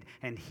made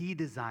and He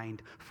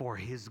designed for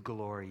His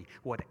glory.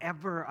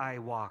 Whatever I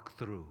walk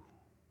through,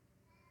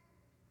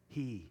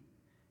 He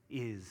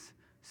is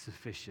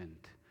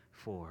sufficient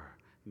for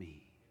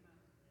me.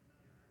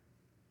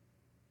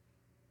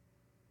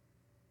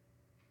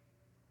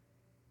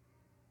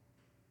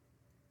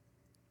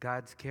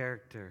 God's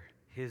character,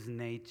 His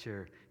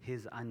nature,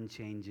 His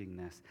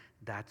unchangingness,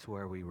 that's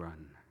where we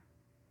run.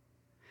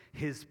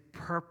 His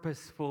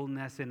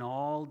purposefulness in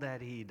all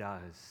that He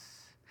does.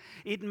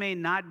 It may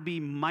not be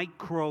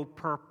micro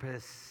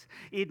purpose.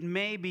 It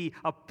may be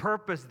a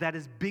purpose that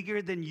is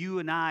bigger than you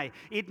and I.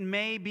 It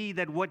may be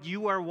that what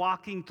you are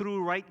walking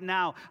through right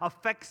now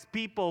affects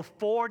people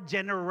 4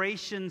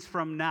 generations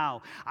from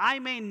now. I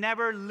may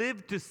never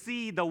live to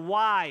see the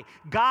why.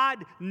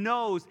 God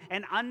knows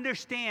and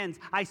understands.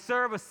 I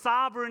serve a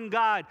sovereign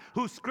God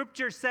who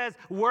Scripture says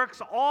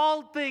works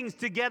all things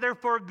together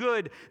for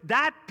good.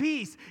 That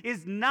peace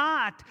is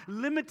not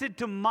limited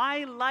to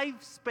my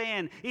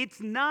lifespan.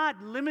 It's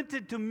not limited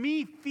to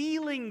me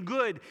feeling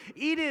good.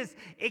 It is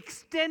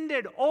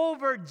extended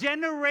over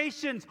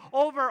generations,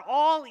 over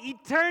all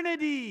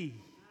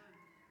eternity.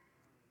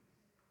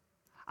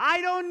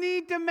 I don't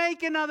need to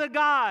make another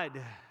God.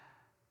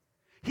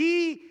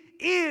 He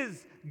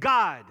is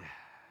God.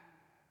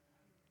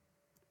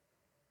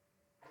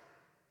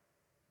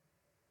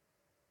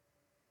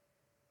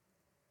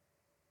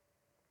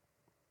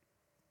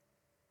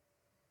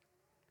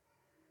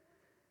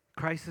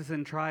 Crisis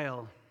and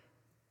trial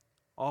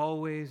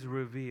always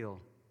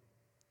reveal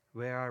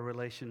where our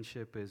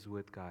relationship is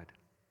with God.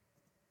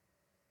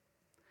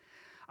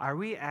 Are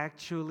we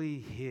actually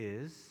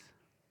His,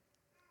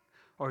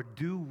 or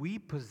do we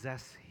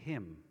possess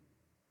Him?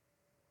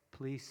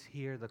 Please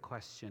hear the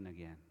question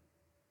again.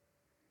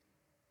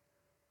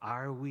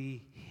 Are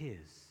we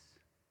His,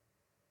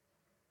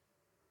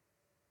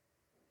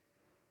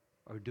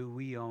 or do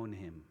we own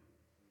Him?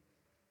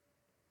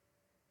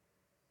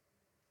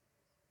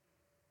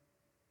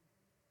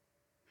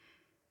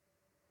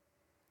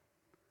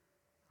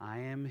 I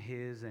am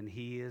His and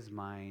He is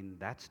mine.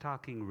 That's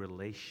talking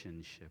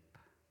relationship.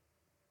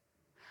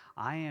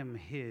 I am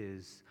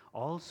His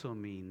also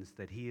means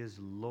that He is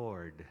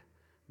Lord,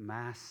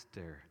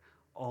 Master,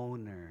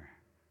 owner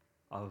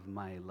of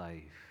my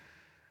life.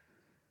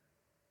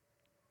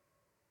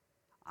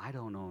 I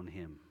don't own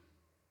Him.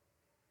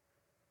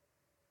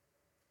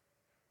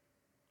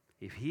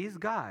 If He is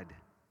God,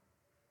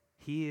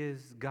 He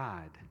is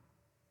God.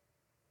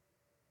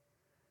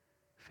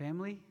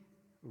 Family,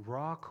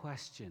 raw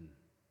question.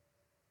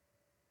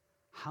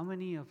 How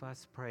many of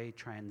us pray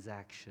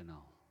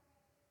transactional?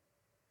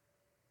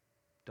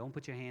 Don't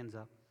put your hands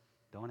up.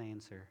 Don't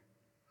answer.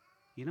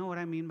 You know what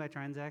I mean by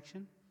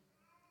transaction?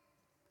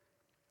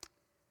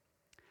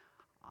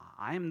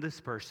 I am this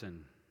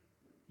person.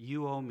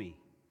 You owe me.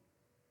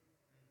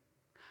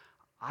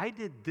 I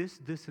did this,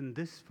 this, and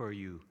this for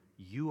you.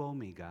 You owe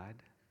me, God.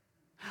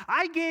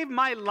 I gave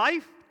my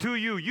life to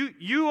you.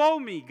 You owe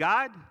me,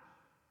 God.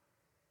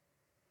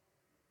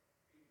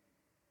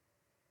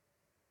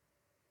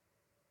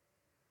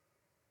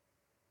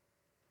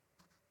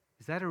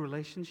 Is that a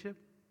relationship?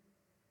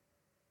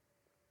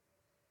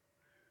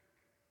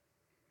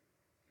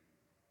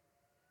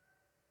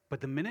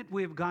 But the minute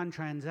we've gone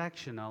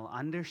transactional,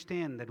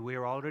 understand that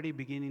we're already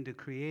beginning to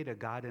create a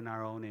God in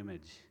our own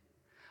image.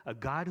 A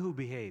God who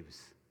behaves.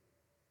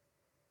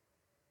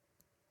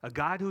 A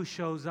God who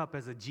shows up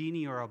as a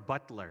genie or a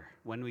butler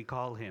when we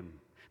call Him.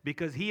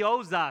 Because He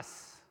owes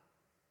us.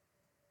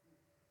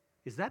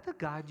 Is that the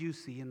God you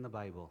see in the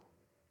Bible?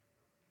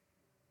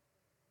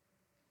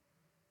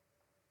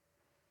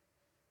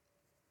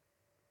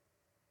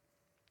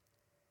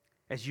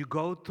 As you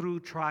go through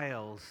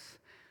trials,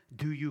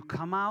 do you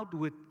come out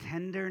with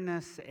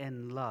tenderness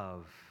and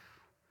love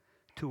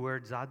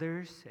towards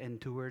others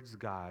and towards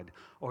God?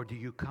 Or do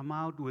you come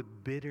out with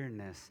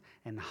bitterness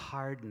and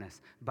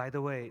hardness? By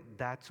the way,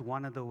 that's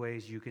one of the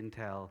ways you can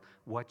tell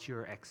what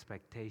your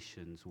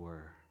expectations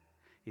were,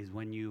 is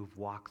when you've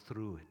walked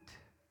through it.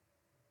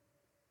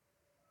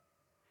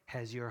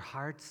 Has your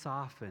heart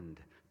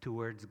softened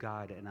towards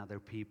God and other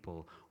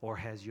people? Or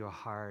has your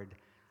heart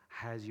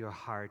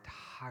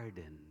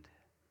hardened?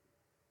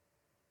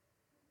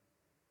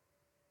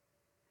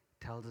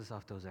 Tells us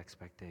of those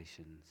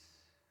expectations.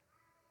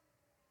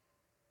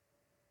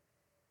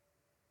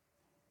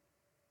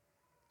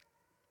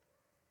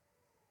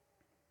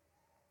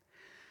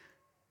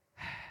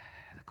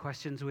 The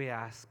questions we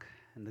ask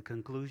and the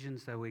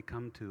conclusions that we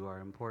come to are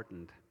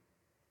important.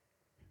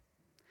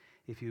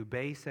 If you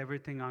base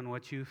everything on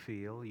what you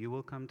feel, you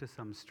will come to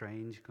some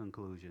strange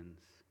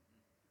conclusions.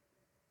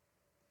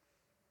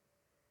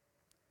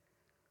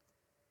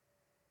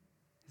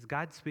 Is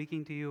God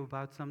speaking to you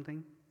about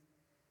something?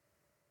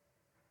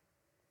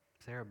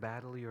 Is there a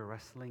battle you're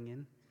wrestling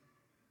in?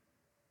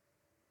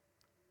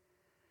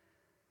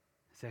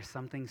 Is there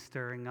something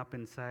stirring up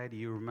inside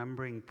you,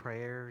 remembering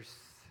prayers?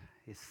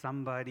 Is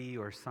somebody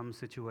or some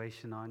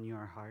situation on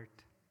your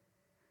heart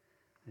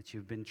that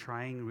you've been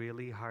trying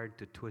really hard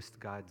to twist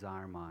God's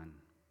arm on?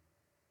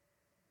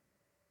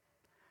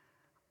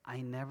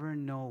 I never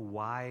know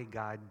why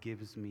God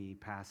gives me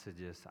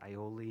passages. I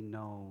only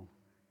know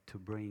to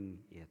bring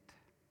it.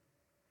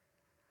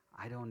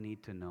 I don't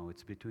need to know.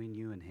 It's between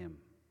you and Him.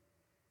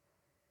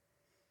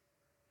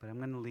 But I'm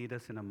going to lead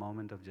us in a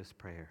moment of just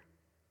prayer.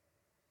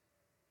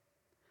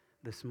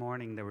 This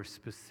morning, there were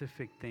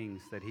specific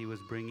things that He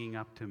was bringing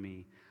up to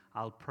me.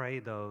 I'll pray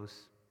those.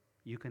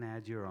 You can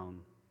add your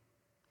own.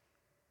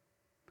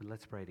 But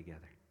let's pray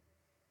together.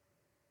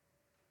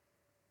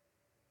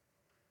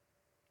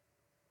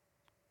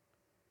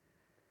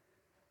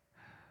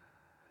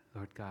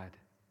 Lord God,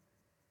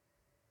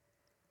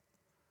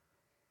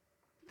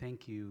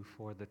 thank you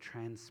for the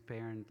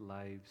transparent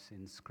lives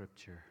in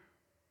Scripture.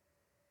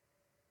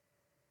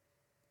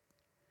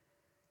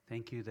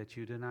 Thank you that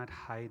you do not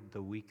hide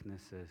the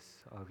weaknesses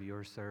of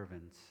your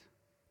servants.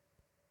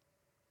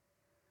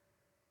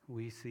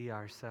 We see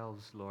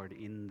ourselves, Lord,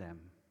 in them.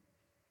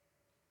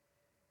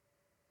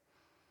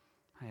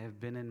 I have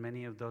been in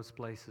many of those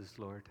places,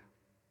 Lord,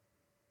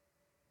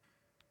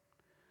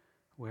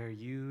 where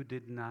you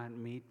did not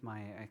meet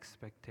my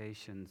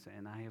expectations,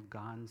 and I have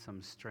gone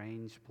some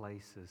strange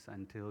places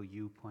until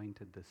you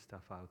pointed this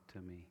stuff out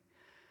to me.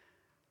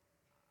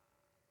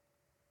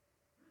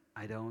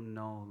 I don't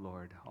know,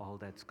 Lord, all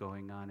that's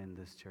going on in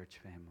this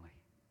church family,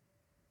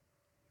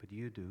 but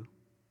you do.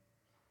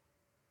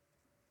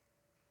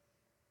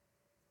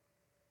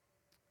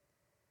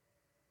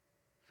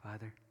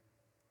 Father,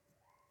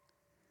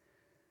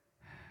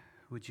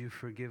 Would you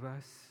forgive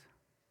us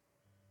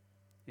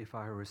if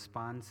our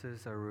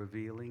responses are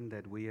revealing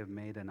that we have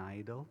made an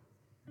idol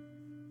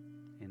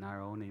in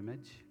our own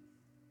image?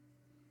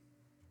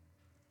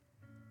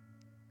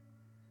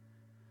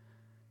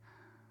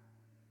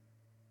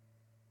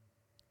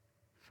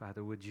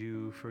 Father, would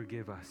you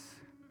forgive us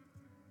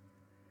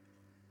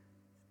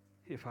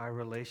if our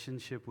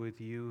relationship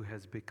with you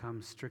has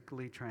become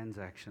strictly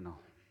transactional?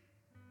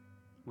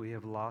 We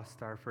have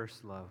lost our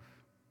first love.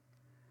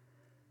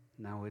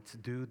 Now it's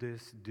do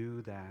this,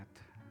 do that,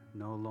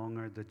 no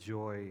longer the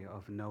joy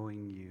of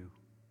knowing you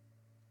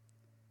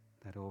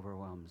that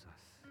overwhelms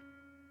us.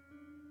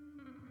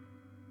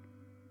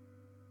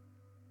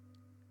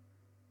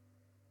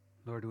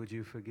 Lord, would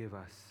you forgive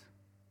us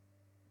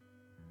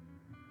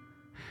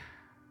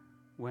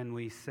when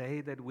we say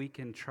that we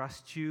can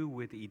trust you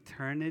with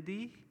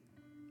eternity,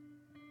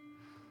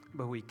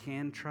 but we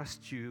can't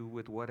trust you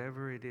with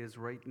whatever it is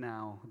right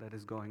now that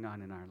is going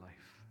on in our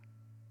life.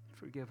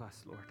 Forgive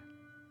us, Lord.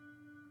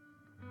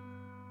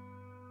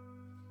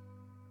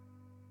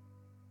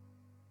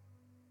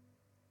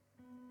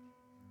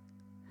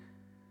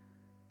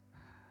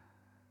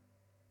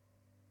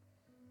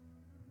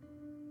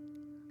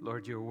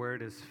 Lord, your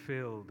word is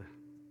filled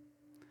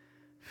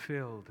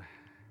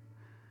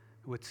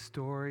with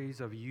stories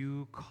of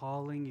you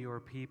calling your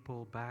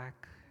people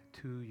back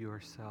to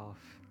yourself,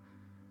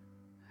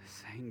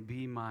 saying,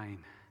 be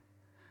mine.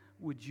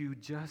 Would you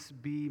just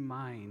be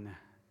mine?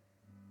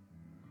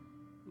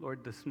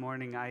 Lord, this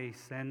morning I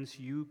sense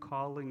you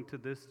calling to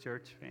this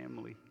church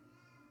family,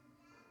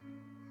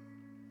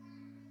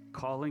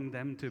 calling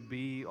them to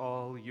be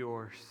all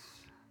yours.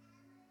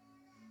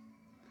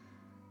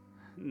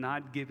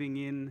 Not giving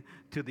in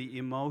to the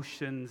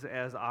emotions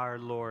as our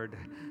Lord,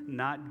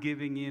 not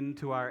giving in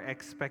to our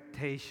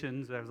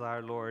expectations as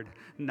our Lord,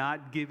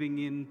 not giving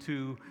in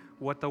to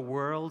what the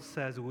world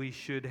says we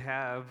should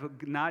have,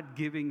 not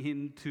giving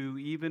in to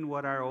even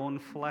what our own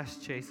flesh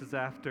chases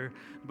after,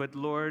 but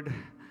Lord,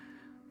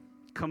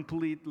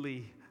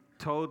 completely,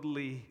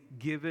 totally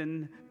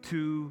given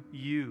to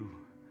you,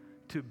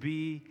 to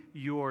be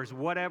yours.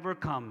 Whatever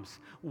comes,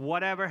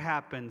 whatever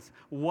happens,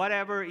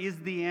 whatever is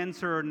the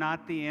answer or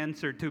not the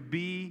answer, to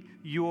be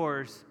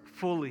yours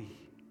fully.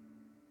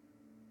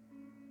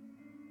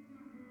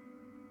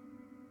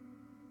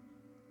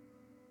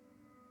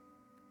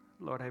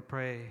 Lord, I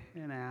pray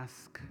and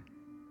ask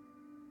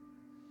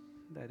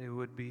that it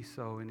would be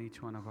so in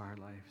each one of our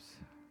lives.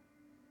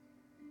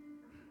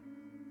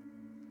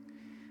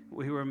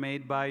 We were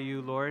made by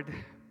you, Lord.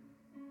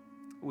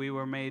 We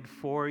were made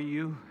for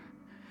you.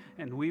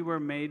 And we were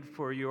made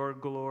for your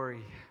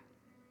glory.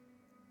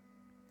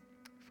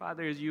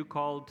 Father, as you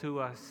called to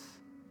us,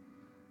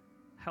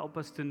 help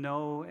us to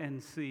know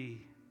and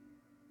see,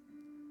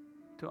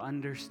 to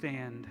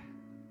understand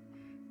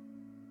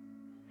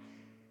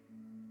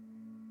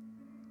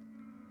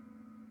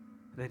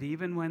that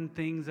even when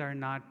things are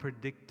not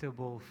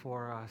predictable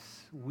for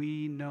us,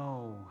 we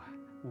know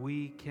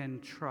we can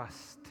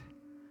trust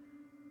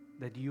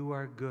that you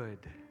are good,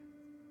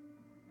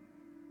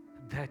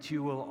 that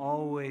you will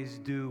always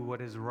do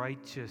what is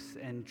righteous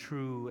and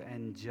true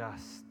and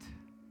just,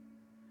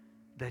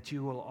 that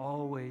you will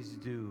always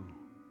do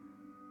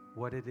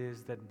what it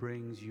is that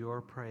brings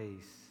your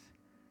praise,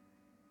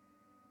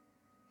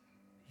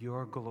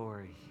 your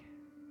glory,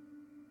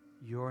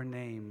 your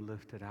name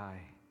lifted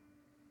high.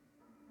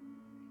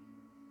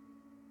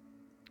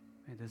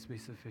 May this be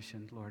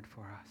sufficient, Lord,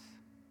 for us.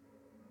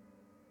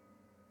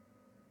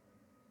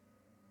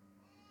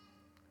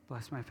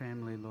 Bless my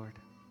family, Lord.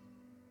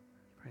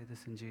 Pray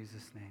this in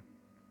Jesus' name.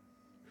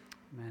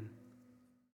 Amen.